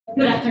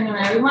Good afternoon,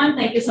 everyone.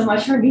 Thank you so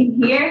much for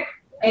being here.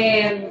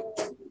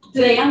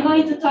 Today I'm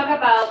going to talk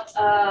about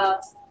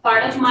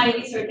part of my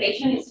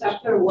dissertation. It's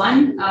chapter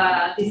 1.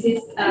 This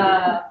is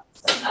a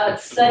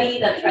study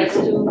that tries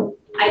to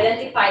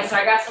identify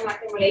sargassum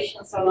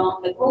accumulations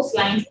along the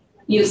coastline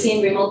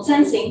using remote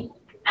sensing.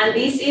 And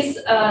this is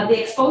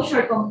the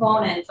exposure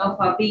component of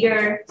a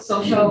bigger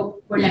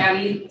social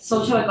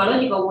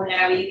ecological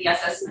vulnerability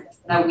assessment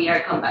that we are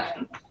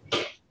conducting.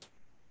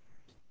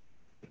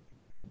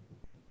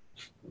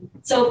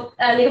 So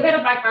a little bit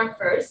of background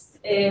first.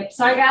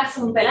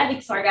 Sargassum,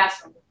 pelagic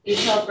sargassum,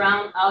 is a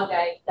brown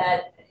algae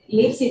that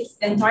lives its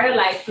entire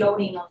life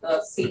floating on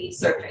the sea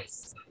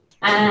surface.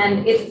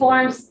 And it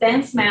forms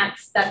dense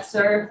mats that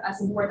serve as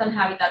important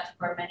habitat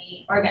for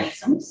many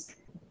organisms.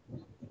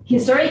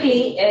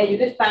 Historically, you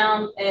could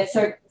find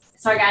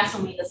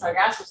sargassum in the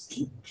Sargassum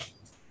Sea.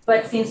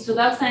 But since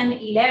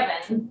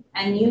 2011,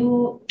 a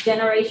new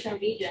generation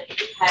region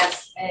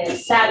has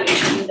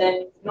established in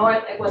the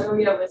North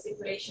Equatorial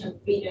Recirculation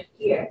region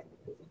here.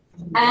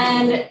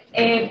 And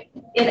it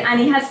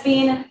has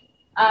been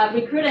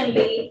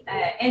recurrently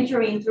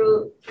entering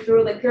through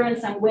the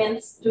currents and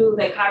winds to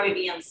the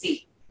Caribbean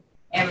Sea.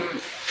 It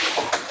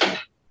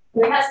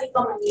has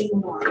become a new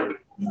norm.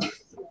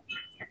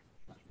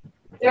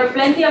 There are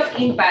plenty of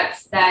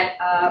impacts that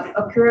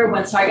occur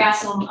when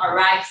sargassum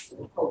arrives to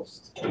the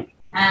coast,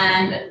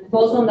 and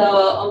both on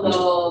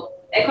the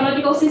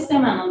ecological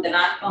system and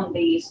on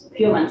the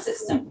human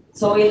system.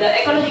 So in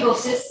the ecological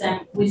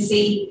system, we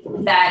see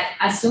that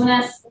as soon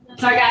as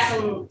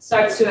sargassum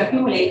starts to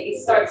accumulate,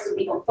 it starts to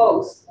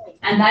decompose,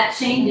 and that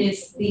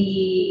changes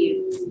the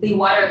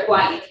water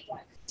quality.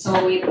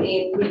 So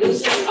it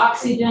reduces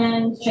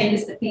oxygen,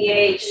 changes the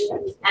pH,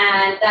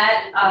 and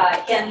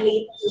that can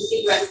lead to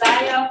seagrass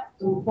die-off,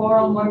 to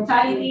coral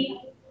mortality,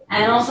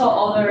 and also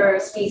other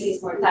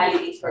species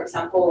mortalities, for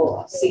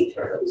example, sea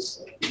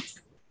turtles.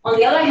 On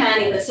the other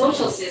hand, in the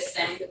social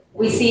system,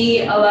 we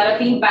see a lot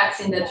of impacts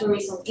in the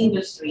tourism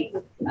industry.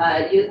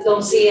 You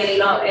don't see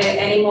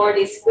anymore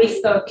these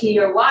crystal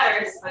clear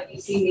waters, but you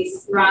see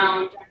these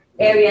brown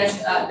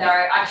areas that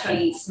are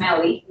actually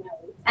smelly.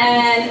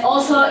 And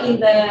also in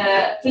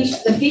the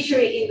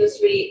fishery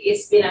industry,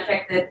 it's been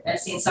affected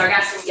since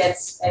sargassum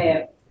gets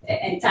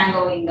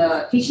entangled in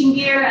the fishing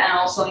gear and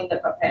also in the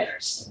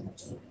propellers.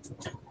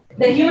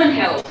 The human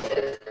health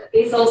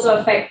is also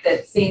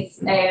affected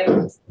since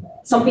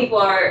some people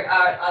are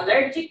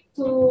allergic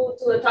to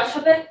the touch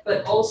of it,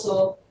 but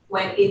also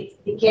when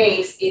it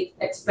decays, it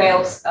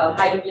expels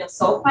hydrogen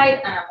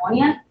sulfide and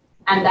ammonia,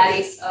 and that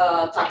is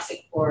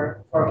toxic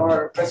for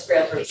our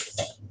respiratory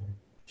system.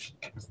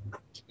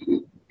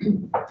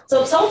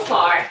 So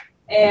far,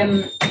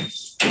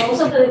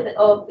 most of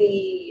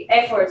the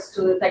efforts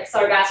to detect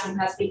sargassum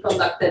has been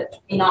conducted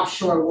in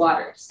offshore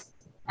waters.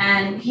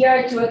 And here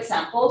are two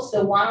examples.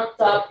 The one on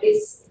top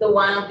is the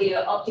one of the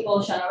optical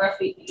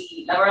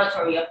oceanography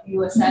laboratory of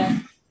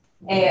USF,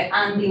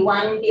 and the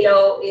one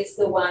below is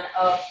the one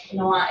of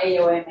NOAA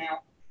AOML.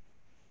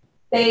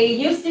 They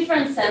use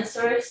different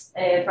sensors.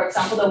 For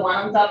example, the one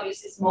on top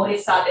uses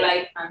MODIS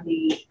satellite, and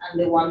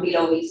the one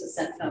below uses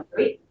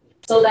Sentinel-3.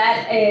 So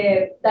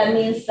that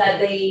means that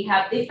they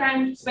have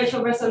different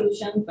spatial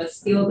resolution, but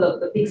still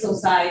the pixel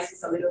size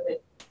is a little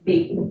bit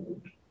big.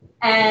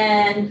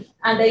 And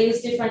they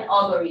use different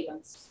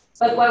algorithms.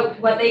 But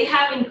what they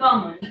have in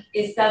common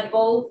is that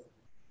both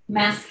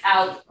mask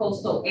out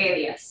coastal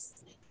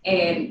areas.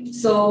 And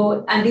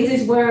this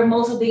is where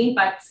most of the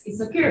impacts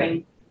is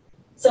occurring.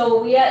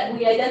 So we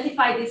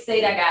identified this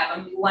data gap,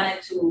 and we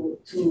wanted to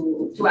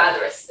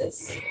address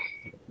this.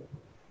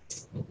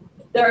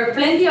 There are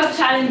plenty of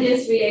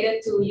challenges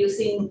related to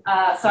using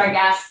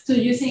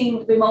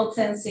using remote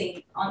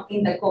sensing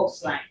in the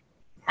coastline.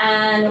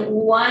 And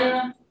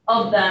one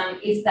of them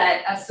is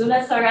that as soon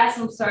as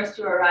sargassum starts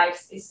to arrive,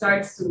 it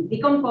starts to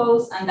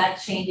decompose, and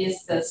that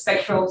changes the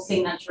spectral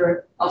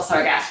signature of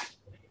sargassum.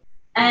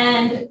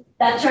 And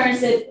that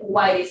turns it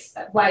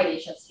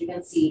whitish, as you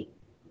can see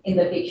in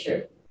the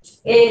picture.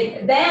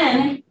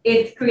 Then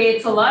it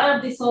creates a lot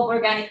of dissolved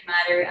organic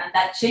matter, and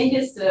that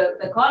changes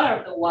the color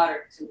of the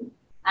water too.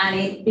 And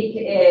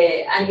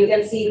and you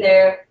can see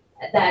there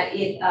that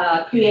it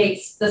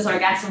creates the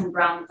sargassum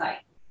brown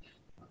type.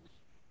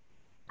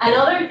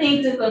 Another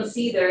thing to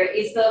consider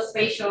is the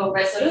spatial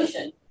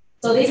resolution.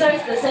 So these are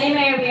the same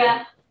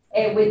area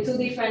with two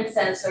different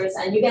sensors,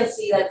 and you can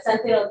see that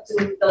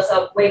Sentinel-2 does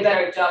a way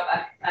better job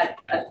at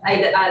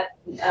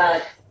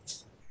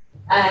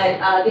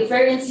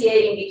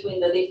differentiating between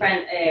the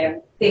different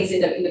things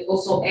in the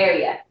coastal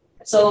area.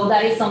 So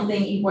that is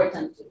something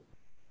important too.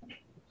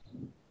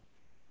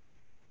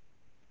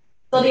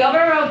 So the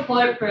overall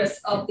purpose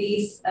of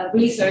this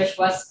research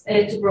was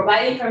to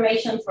provide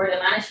information for the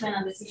management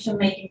and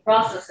decision-making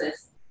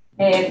processes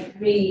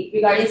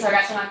regarding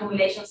sargassum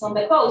accumulations on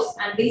the coast.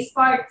 And this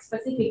part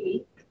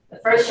specifically, the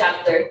first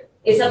chapter,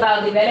 is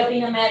about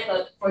developing a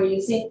method for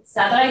using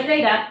satellite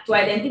data to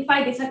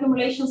identify these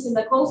accumulations in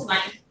the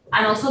coastline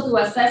and also to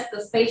assess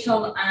the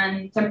spatial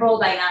and temporal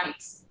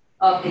dynamics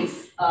of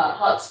these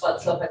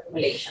hotspots of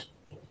accumulation.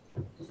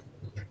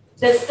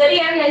 The study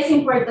area is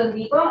in Puerto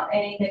Rico,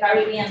 in the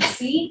Caribbean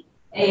Sea,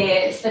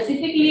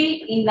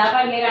 specifically in La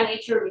Valera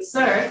Nature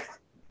Reserve.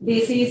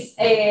 This is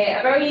a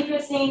very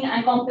interesting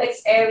and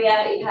complex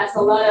area. It has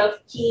a lot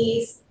of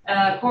keys,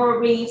 coral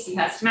reefs, it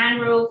has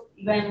mangrove,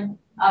 even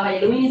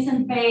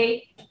bioluminescent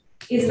bay.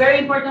 It's very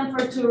important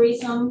for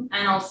tourism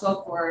and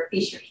also for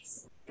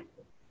fisheries.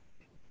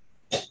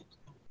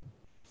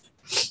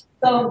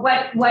 So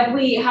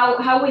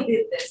how we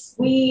did this?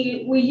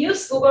 We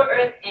used Google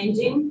Earth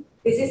Engine.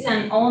 This is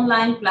an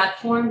online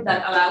platform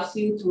that allows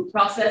you to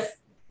process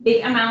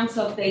big amounts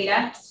of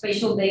data,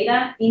 spatial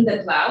data in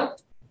the cloud.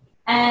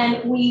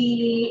 And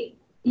we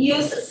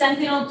use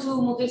Sentinel-2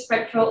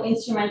 multispectral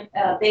instrument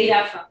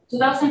data from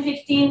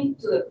 2015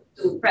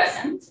 to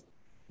present.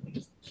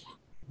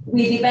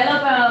 We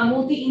developed a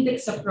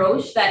multi-index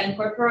approach that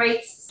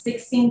incorporates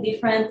 16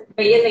 different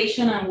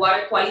vegetation and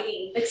water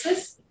quality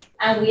indexes.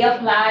 And we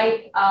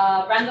applied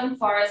random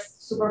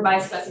forest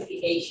supervised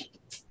classification.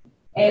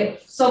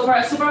 So for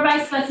a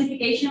supervised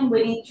classification,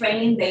 we need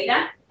training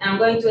data. And I'm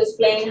going to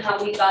explain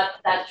how we got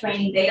that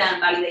training data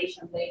and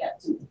validation data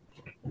too.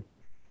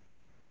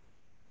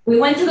 We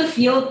went to the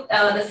field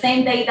the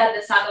same day that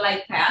the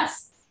satellite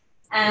passed,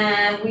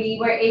 and we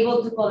were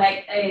able to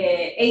collect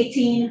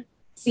 18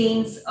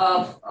 scenes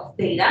of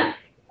data.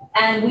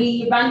 And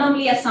we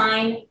randomly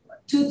assigned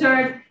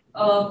 2/3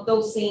 of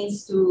those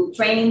scenes to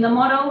training the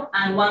model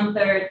and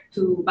 1/3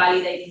 to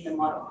validating the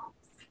model.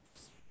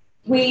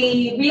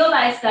 We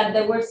realized that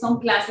there were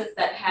some classes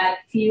that had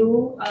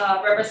few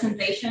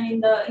representation in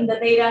the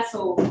data,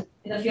 so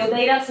in the field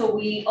data. So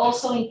we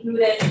also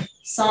included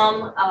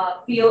some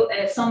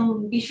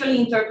some visually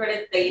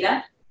interpreted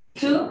data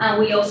too, and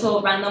we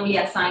also randomly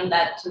assigned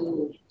that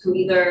to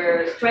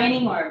either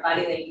training or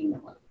validating the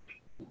model.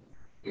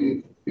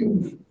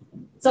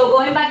 So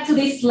going back to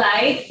this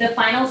slide, the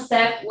final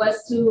step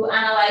was to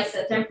analyze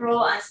the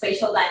temporal and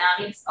spatial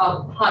dynamics of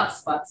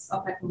hotspots of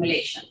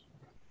accumulation.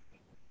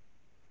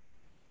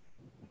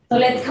 So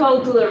let's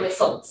go to the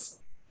results.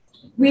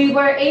 We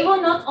were able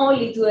not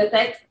only to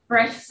detect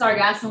fresh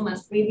sargassum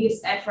as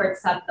previous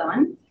efforts have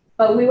done,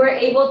 but we were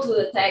able to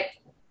detect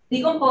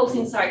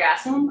decomposing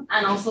sargassum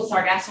and also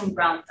sargassum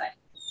brown type.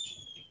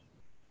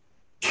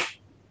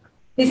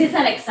 This is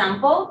an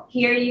example.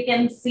 Here you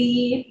can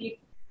see,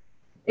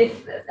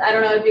 I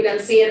don't know if you can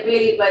see it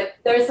really, but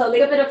there's a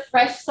little bit of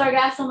fresh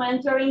sargassum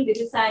entering. This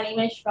is an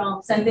image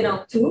from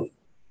Sentinel-2.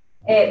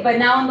 But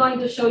now I'm going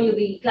to show you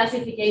the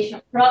classification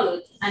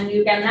product, and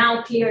you can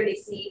now clearly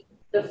see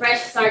the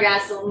fresh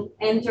sargassum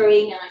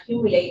entering and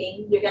accumulating.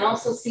 You can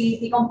also see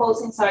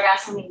decomposing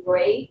sargassum in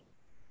gray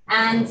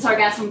and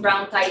sargassum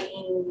brown type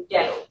in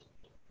yellow.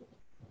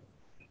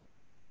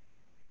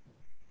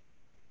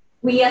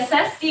 We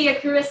assess the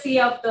accuracy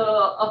of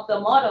the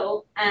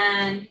model,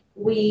 and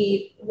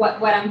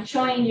what I'm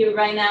showing you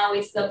right now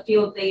is the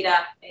field data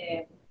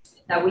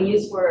that we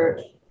use for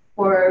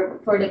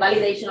the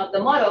validation of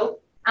the model.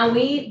 And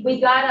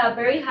we got a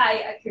very high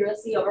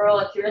accuracy,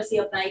 overall accuracy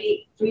of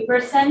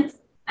 93%.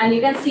 And you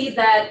can see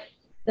that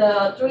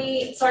the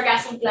 3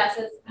 sargassum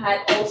classes had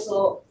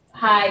also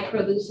high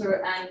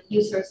producer and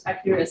users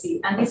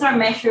accuracy. And these are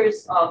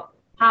measures of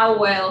how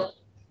well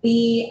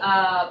the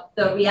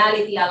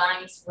reality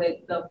aligns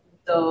with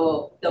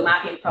the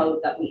mapping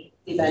product that we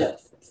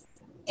developed.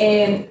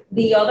 And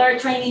the other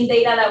training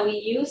data that we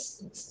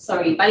use,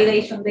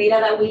 validation data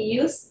that we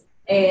use,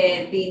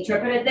 the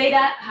interpreted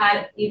data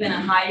had even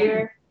a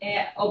higher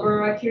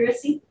overall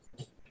accuracy.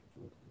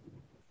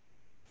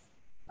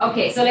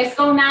 Okay, so let's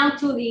go now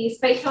to the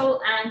spatial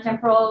and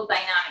temporal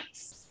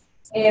dynamics.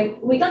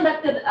 We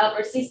conducted a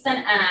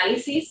persistent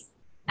analysis,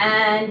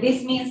 and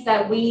this means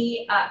that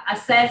we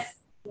assessed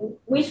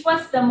which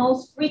was the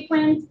most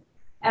frequent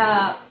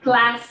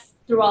class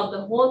throughout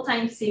the whole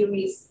time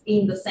series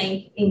in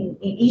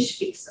each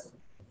pixel.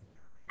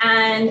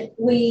 And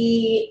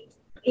we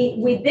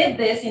did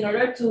this in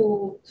order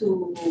to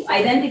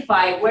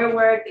identify where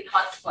were the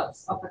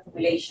hotspots of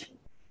accumulation.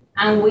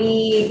 And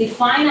we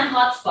define a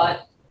hotspot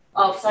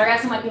of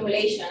sargassum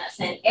accumulation as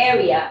an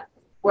area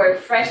where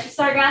fresh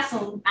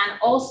sargassum and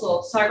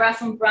also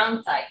sargassum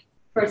brown type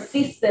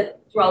persisted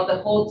throughout the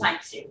whole time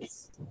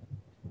series.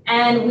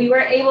 And we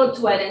were able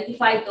to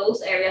identify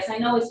those areas. I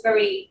know it's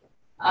very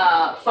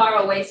far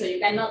away, so you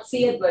cannot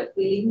see it, but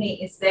believe me,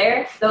 it's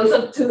there.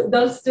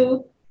 Those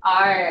two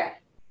are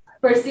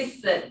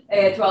persisted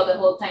throughout the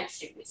whole time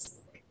series.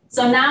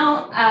 So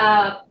now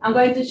I'm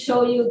going to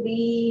show you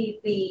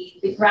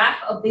the graph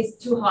of these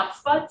 2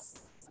 hotspots.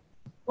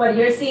 What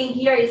you're seeing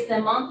here is the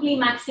monthly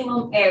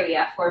maximum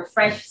area for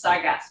fresh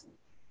sargassum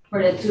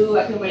for the 2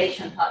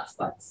 accumulation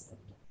hotspots.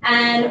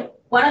 And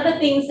one of the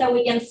things that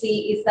we can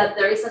see is that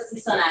there is a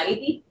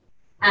seasonality,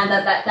 and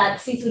that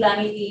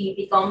seasonality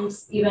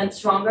becomes even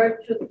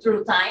stronger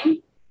through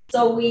time.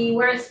 So we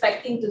were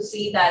expecting to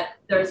see that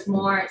there's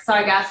more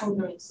sargassum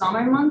during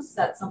summer months.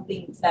 That's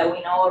something that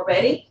we know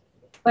already.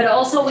 But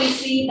also we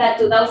see that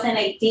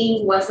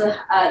 2018 was the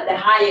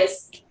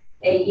highest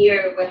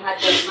year we had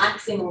the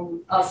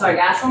maximum of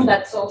sargassum.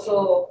 That's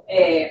also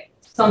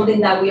something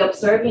that we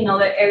observe in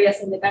other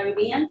areas in the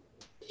Caribbean.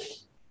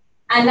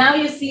 And now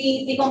you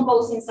see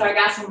decomposing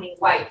sargassum in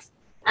white.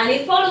 And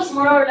it follows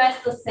more or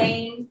less the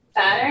same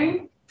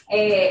pattern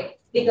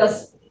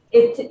because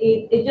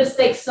it just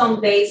takes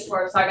some days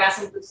for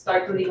sargassum to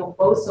start to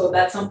decompose. So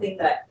that's something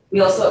that we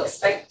also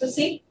expect to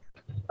see.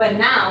 But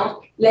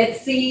now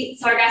let's see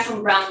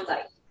sargassum brown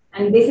type.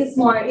 And this is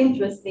more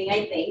interesting,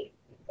 I think.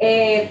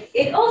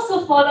 It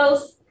also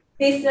follows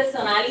this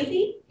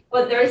seasonality,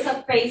 but there is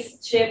a phase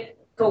shift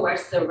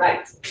towards the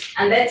right.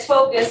 And let's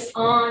focus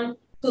on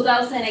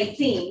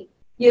 2018.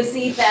 You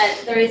see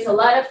that there is a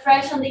lot of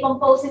fresh and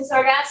decomposing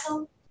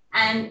sargassum,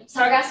 and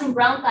sargassum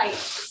brown type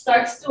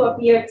starts to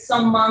appear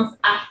some months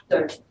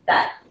after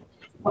that.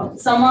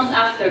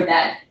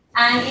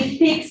 And it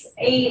peaks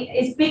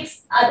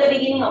at the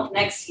beginning of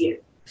next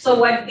year. So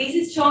what this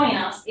is showing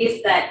us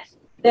is that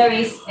there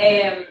is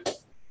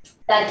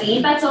that the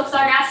impacts of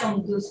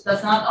sargassum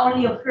does not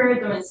only occur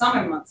during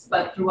summer months,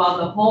 but throughout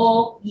the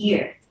whole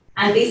year.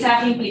 And these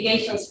have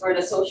implications for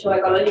the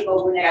socio-ecological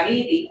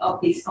vulnerability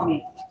of this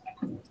community.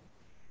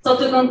 So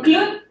to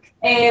conclude,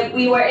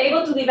 we were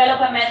able to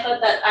develop a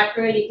method that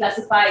accurately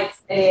classifies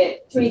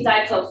 3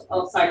 types of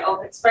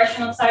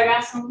expression of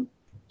sargassum.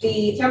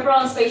 The temporal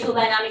and spatial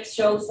dynamics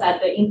shows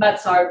that the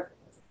impacts are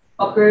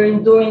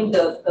occurring during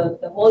the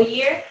whole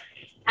year.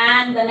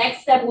 And the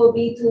next step will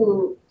be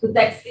to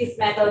test this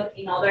method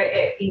in other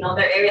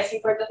areas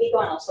in Puerto Rico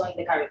and also in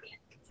the Caribbean.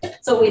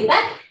 So with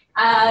that,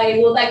 I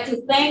would like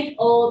to thank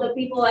all the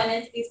people and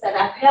entities that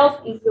have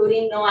helped,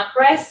 including NOAA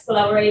Press,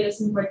 collaborators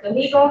in Puerto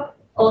Rico,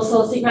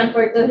 also SIGRANT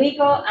Puerto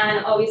Rico,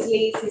 and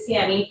obviously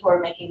CCME for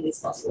making this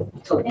possible.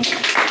 So thank you.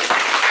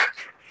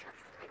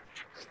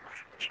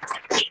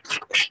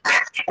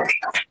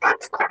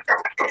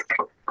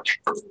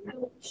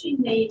 She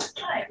made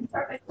time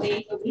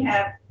perfectly, so we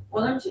have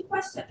 1 or 2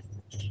 questions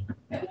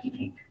that we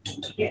can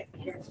get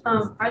here.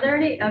 Are there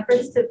any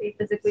efforts to be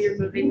physically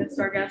removing the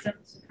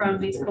sargassums from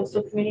these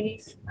coastal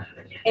communities?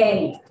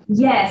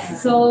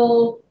 Yes,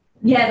 so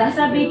yeah, that's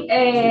a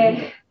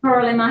big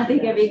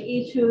problematic, a big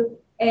issue.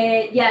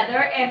 Yeah, there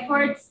are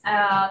efforts.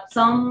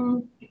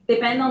 Some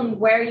depend on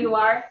where you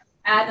are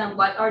at and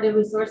what are the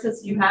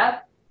resources you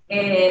have.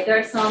 There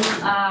are some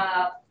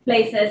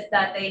places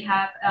that they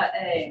have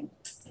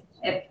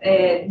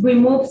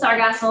removed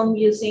sargassum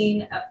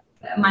using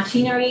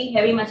machinery,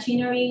 heavy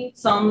machinery.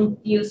 Some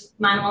use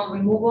manual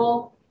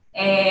removal.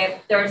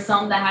 There are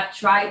some that have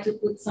tried to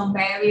put some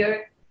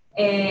barrier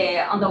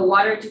on the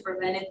water to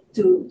prevent it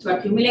to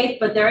accumulate,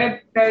 but there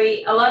are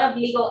a lot of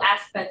legal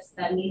aspects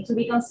that need to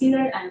be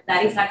considered, and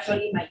that is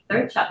actually my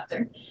 3rd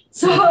chapter.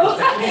 So,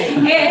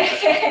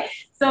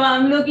 so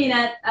I'm looking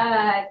at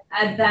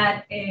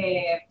that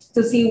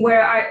to see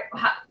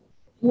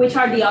which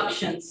are the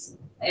options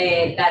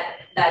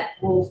that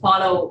will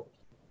follow,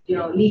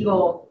 the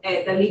legal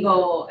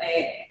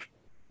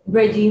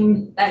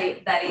regime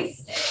that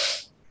is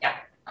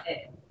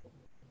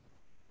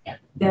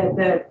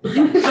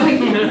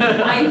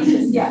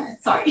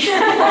sorry.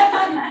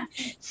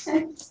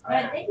 All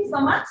right, thank you so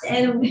much.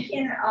 And we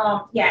can,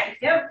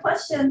 if you have a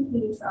question,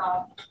 please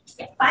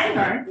find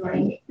her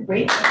during the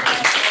break.